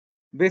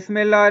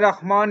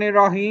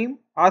Bismillahirrahmanirrahim.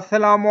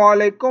 Assalamu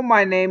alaikum.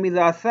 My name is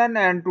Hassan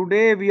and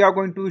today we are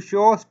going to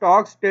show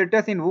stock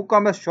status in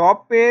WooCommerce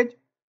shop page.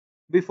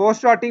 Before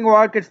starting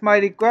work, it's my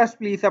request,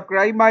 please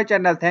subscribe my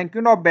channel. Thank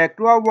you. Now back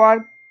to our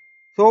work.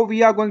 So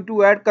we are going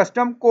to add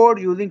custom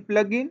code using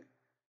plugin.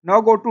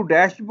 Now go to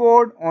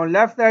dashboard. On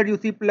left side you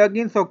see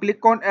plugin. So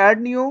click on add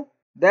new.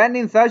 Then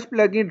in search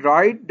plugin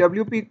write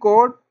WP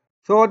code.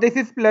 So this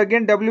is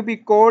plugin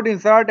WP code,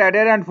 insert,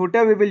 header and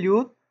footer we will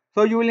use.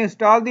 So you will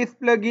install this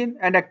plugin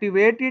and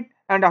activate it,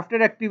 and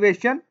after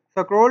activation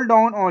scroll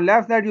down. On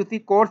left side you see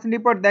code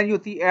snippet, then you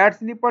see add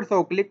snippet,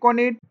 so click on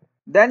it.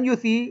 Then you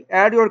see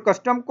add your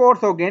custom code,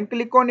 so again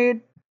click on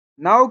it.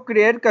 Now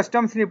create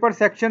custom snippet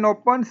section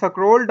open,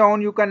 scroll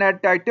down, you can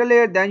add title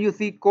here, then you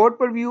see code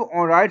preview.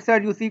 On right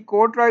side you see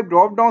code type,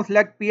 drop down,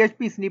 select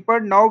PHP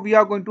snippet. Now we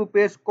are going to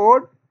paste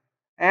code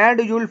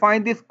and you will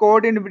find this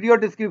code in video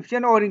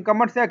description or in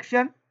comment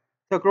section.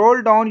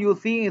 Scroll down, you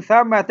see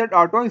insert method,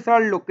 auto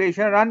insert,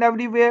 location, run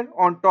everywhere.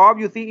 On top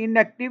you see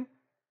inactive,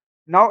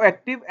 now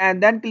active,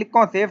 and then click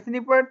on save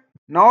snippet.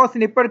 Now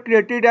snippet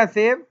created and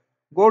saved.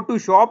 Go to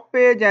shop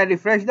page and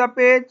refresh the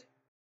page.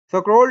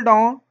 Scroll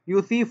down,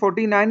 you see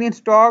 49 in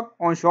stock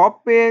on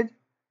shop page.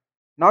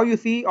 Now you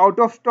see out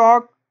of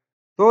stock.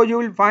 So you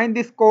will find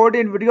this code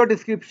in video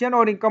description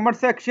or in comment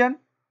section.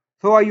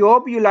 So I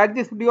hope you like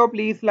this video.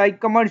 Please like,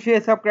 comment,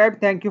 share,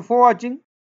 subscribe. Thank you for watching.